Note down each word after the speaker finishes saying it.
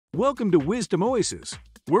Welcome to Wisdom Oasis,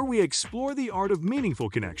 where we explore the art of meaningful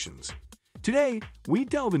connections. Today, we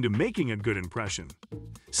delve into making a good impression.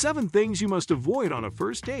 7 things you must avoid on a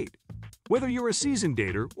first date. Whether you're a seasoned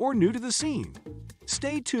dater or new to the scene,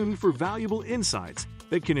 stay tuned for valuable insights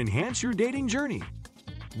that can enhance your dating journey.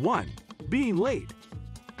 1. Being late.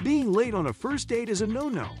 Being late on a first date is a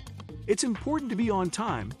no-no. It's important to be on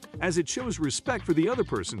time, as it shows respect for the other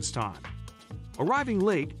person's time. Arriving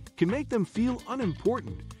late can make them feel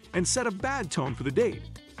unimportant and set a bad tone for the date.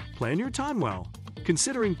 Plan your time well,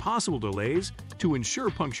 considering possible delays to ensure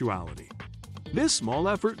punctuality. This small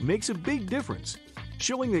effort makes a big difference,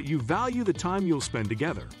 showing that you value the time you'll spend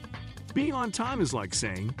together. Being on time is like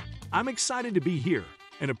saying, "I'm excited to be here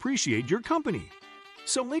and appreciate your company."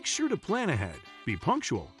 So make sure to plan ahead, be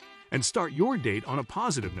punctual, and start your date on a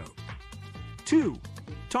positive note. 2.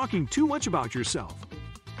 Talking too much about yourself.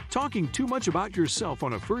 Talking too much about yourself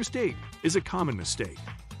on a first date is a common mistake.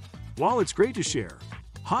 While it's great to share,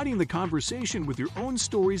 hiding the conversation with your own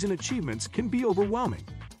stories and achievements can be overwhelming.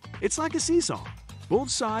 It's like a seesaw. Both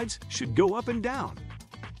sides should go up and down.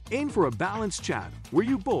 Aim for a balanced chat where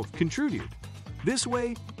you both contribute. This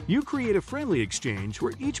way, you create a friendly exchange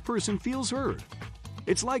where each person feels heard.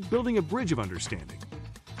 It's like building a bridge of understanding.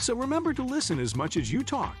 So remember to listen as much as you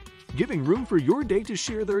talk, giving room for your date to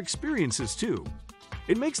share their experiences too.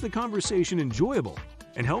 It makes the conversation enjoyable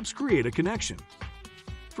and helps create a connection.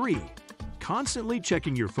 3. Constantly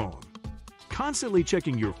checking your phone. Constantly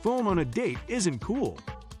checking your phone on a date isn't cool.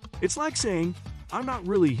 It's like saying, "I'm not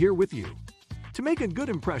really here with you." To make a good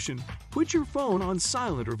impression, put your phone on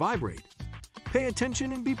silent or vibrate. Pay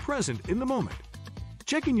attention and be present in the moment.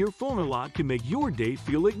 Checking your phone a lot can make your date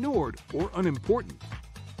feel ignored or unimportant.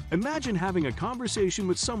 Imagine having a conversation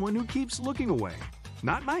with someone who keeps looking away.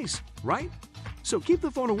 Not nice, right? So keep the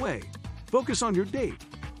phone away, focus on your date,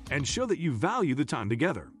 and show that you value the time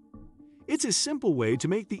together. It's a simple way to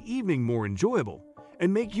make the evening more enjoyable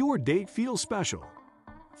and make your date feel special.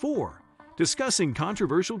 4. Discussing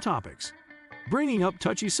controversial topics. Bringing up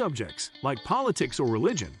touchy subjects like politics or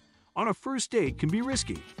religion on a first date can be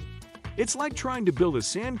risky. It's like trying to build a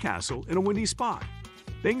sandcastle in a windy spot.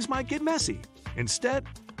 Things might get messy. Instead,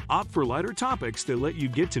 opt for lighter topics that let you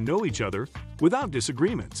get to know each other without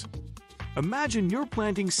disagreements. Imagine you're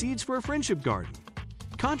planting seeds for a friendship garden.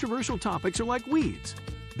 Controversial topics are like weeds.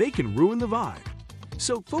 They can ruin the vibe.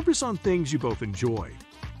 So focus on things you both enjoy,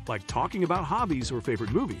 like talking about hobbies or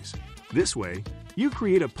favorite movies. This way, you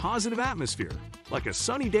create a positive atmosphere, like a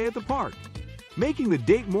sunny day at the park, making the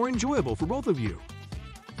date more enjoyable for both of you.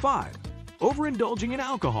 5. Overindulging in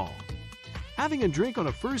alcohol. Having a drink on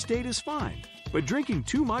a first date is fine, but drinking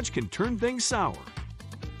too much can turn things sour.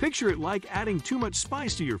 Picture it like adding too much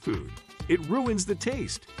spice to your food. It ruins the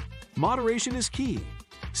taste. Moderation is key.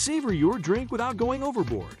 Savor your drink without going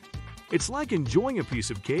overboard. It's like enjoying a piece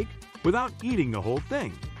of cake without eating the whole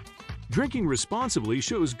thing. Drinking responsibly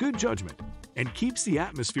shows good judgment and keeps the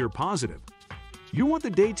atmosphere positive. You want the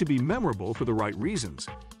date to be memorable for the right reasons,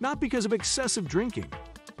 not because of excessive drinking.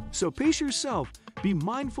 So pace yourself, be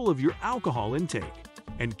mindful of your alcohol intake,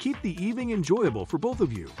 and keep the evening enjoyable for both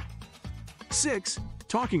of you. 6.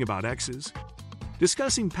 Talking about exes.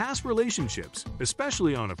 Discussing past relationships,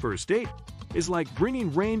 especially on a first date, is like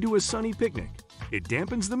bringing rain to a sunny picnic. It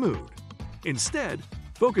dampens the mood. Instead,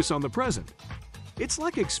 focus on the present. It's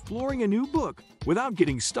like exploring a new book without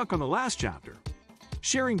getting stuck on the last chapter.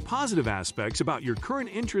 Sharing positive aspects about your current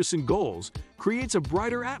interests and goals creates a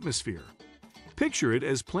brighter atmosphere. Picture it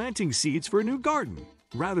as planting seeds for a new garden,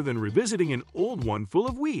 rather than revisiting an old one full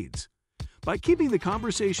of weeds. By keeping the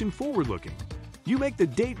conversation forward-looking, you make the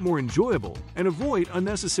date more enjoyable and avoid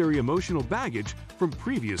unnecessary emotional baggage from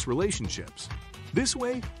previous relationships. This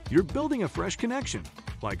way, you're building a fresh connection,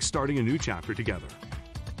 like starting a new chapter together.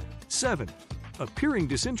 7. Appearing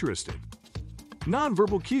disinterested.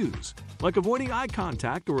 Nonverbal cues, like avoiding eye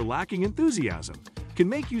contact or lacking enthusiasm, can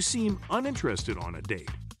make you seem uninterested on a date.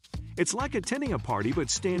 It's like attending a party but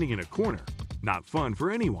standing in a corner. Not fun for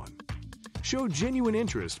anyone. Show genuine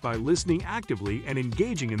interest by listening actively and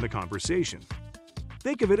engaging in the conversation.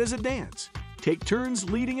 Think of it as a dance. Take turns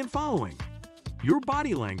leading and following. Your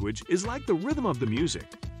body language is like the rhythm of the music.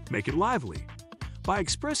 Make it lively. By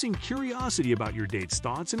expressing curiosity about your date's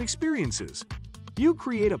thoughts and experiences, you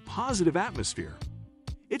create a positive atmosphere.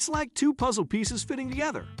 It's like 2 puzzle pieces fitting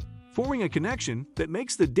together, forming a connection that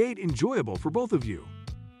makes the date enjoyable for both of you.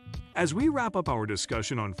 As we wrap up our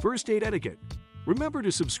discussion on first date etiquette, remember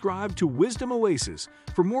to subscribe to Wisdom Oasis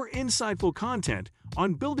for more insightful content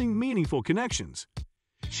on building meaningful connections.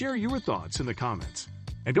 Share your thoughts in the comments.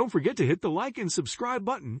 And don't forget to hit the like and subscribe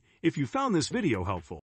button if you found this video helpful.